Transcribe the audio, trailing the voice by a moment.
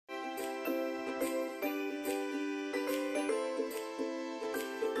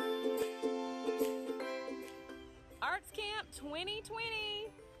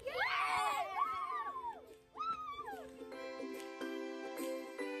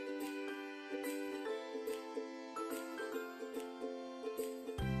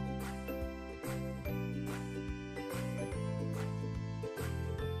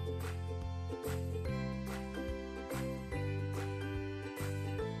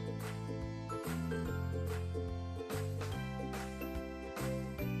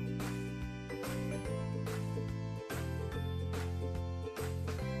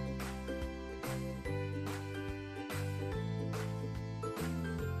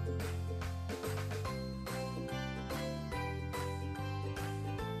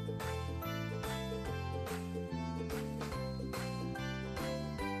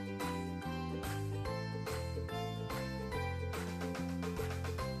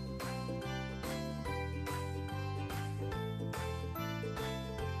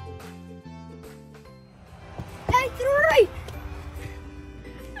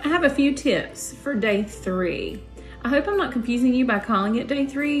have a few tips for day 3. I hope I'm not confusing you by calling it day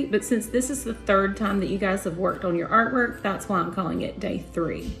 3, but since this is the 3rd time that you guys have worked on your artwork, that's why I'm calling it day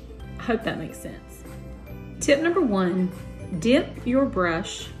 3. I hope that makes sense. Tip number 1, dip your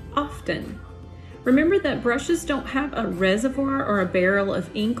brush often. Remember that brushes don't have a reservoir or a barrel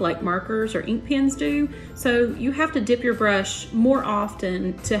of ink like markers or ink pens do, so you have to dip your brush more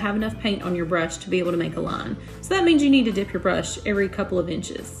often to have enough paint on your brush to be able to make a line. So that means you need to dip your brush every couple of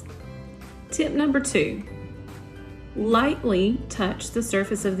inches. Tip number 2, lightly touch the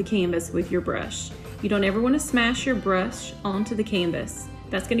surface of the canvas with your brush. You don't ever want to smash your brush onto the canvas.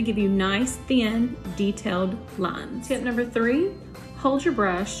 That's going to give you nice, thin, detailed lines. Tip number 3, hold your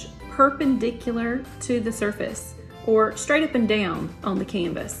brush perpendicular to the surface or straight up and down on the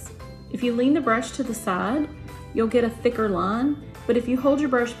canvas. If you lean the brush to the side, you'll get a thicker line, but if you hold your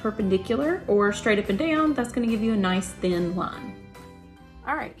brush perpendicular or straight up and down, that's going to give you a nice thin line.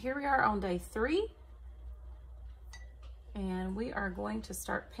 All right, here we are on day 3, and we are going to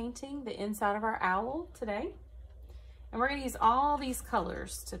start painting the inside of our owl today. And we're going to use all these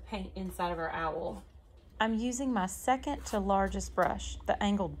colors to paint inside of our owl. I'm using my second to largest brush, the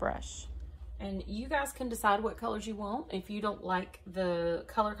angled brush. And you guys can decide what colors you want. If you don't like the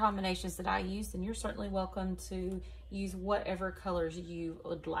color combinations that I use, then you're certainly welcome to use whatever colors you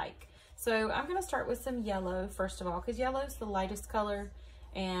would like. So I'm gonna start with some yellow first of all, because yellow is the lightest color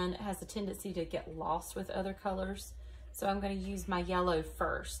and has a tendency to get lost with other colors. So I'm gonna use my yellow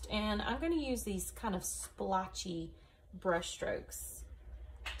first. And I'm gonna use these kind of splotchy brush strokes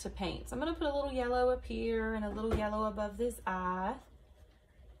to paint. So I'm going to put a little yellow up here and a little yellow above this eye.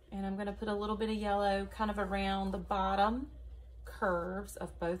 And I'm going to put a little bit of yellow kind of around the bottom curves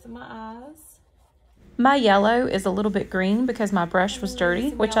of both of my eyes. My yellow is a little bit green because my brush was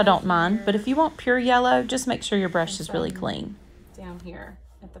dirty, which I don't mind. But if you want pure yellow, just make sure your brush is really clean. Down here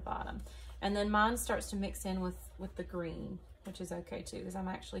at the bottom. And then mine starts to mix in with the green, which is okay too, because I'm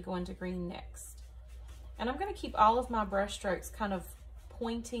actually going to green next. And I'm going to keep all of my brush strokes kind of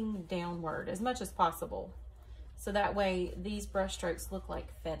pointing downward as much as possible. So that way these brush strokes look like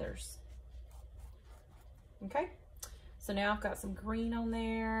feathers. Okay, so now I've got some green on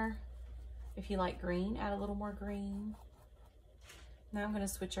there. If you like green, add a little more green. Now I'm going to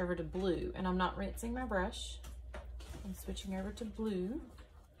switch over to blue, and I'm not rinsing my brush. I'm switching over to blue,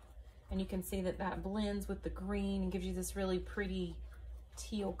 and you can see that that blends with the green and gives you this really pretty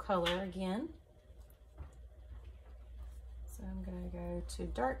teal color again. So I'm going to go to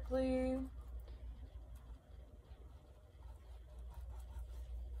dark blue.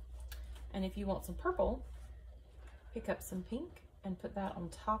 And if you want some purple, pick up some pink and put that on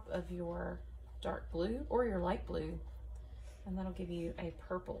top of your dark blue or your light blue, and that'll give you a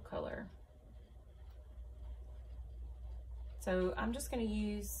purple color. So I'm just going to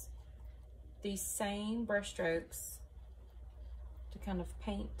use these same brush strokes to kind of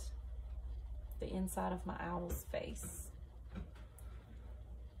paint the inside of my owl's face.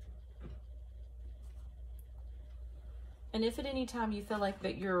 And if at any time you feel like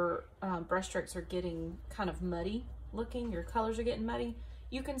that your brush strokes are getting kind of muddy looking, your colors are getting muddy,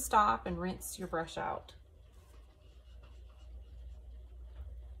 you can stop and rinse your brush out.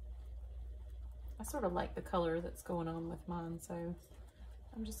 I sort of like the color that's going on with mine, so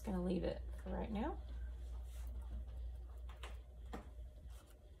I'm just going to leave it for right now.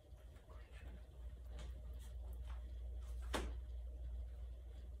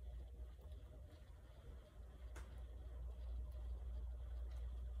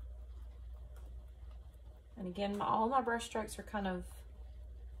 And again, all my brush strokes are kind of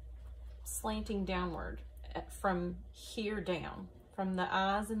slanting downward from here down, from the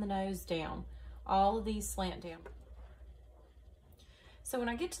eyes and the nose down. All of these slant down. So when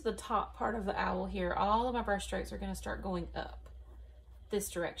I get to the top part of the owl here, all of my brush strokes are going to start going up this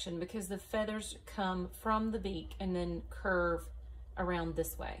direction because the feathers come from the beak and then curve around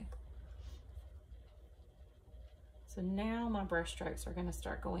this way. So now my brush strokes are going to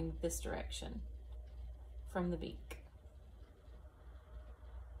start going this direction from the beak.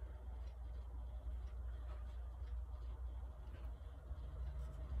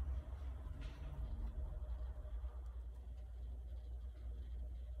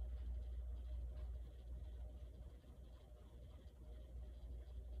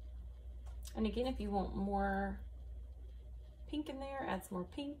 And again, if you want more pink in there, add some more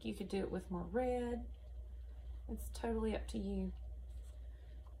pink. You could do it with more red. It's totally up to you.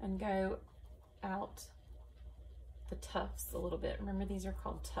 And go out the tufts a little bit. Remember, these are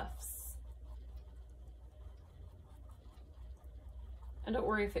called tufts. And don't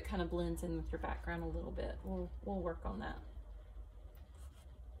worry if it kind of blends in with your background a little bit. We'll work on that.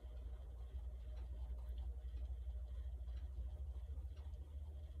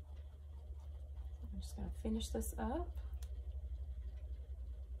 just going to finish this up.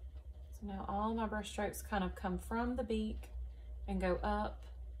 So now all my brush strokes kind of come from the beak and go up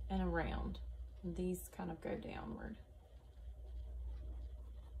and around. And these kind of go downward.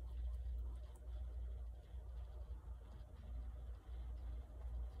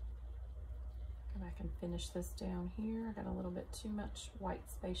 Go back and finish this down here. I got a little bit too much white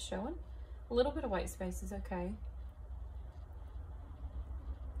space showing. A little bit of white space is okay.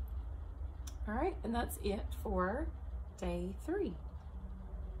 All right, and that's it for day 3.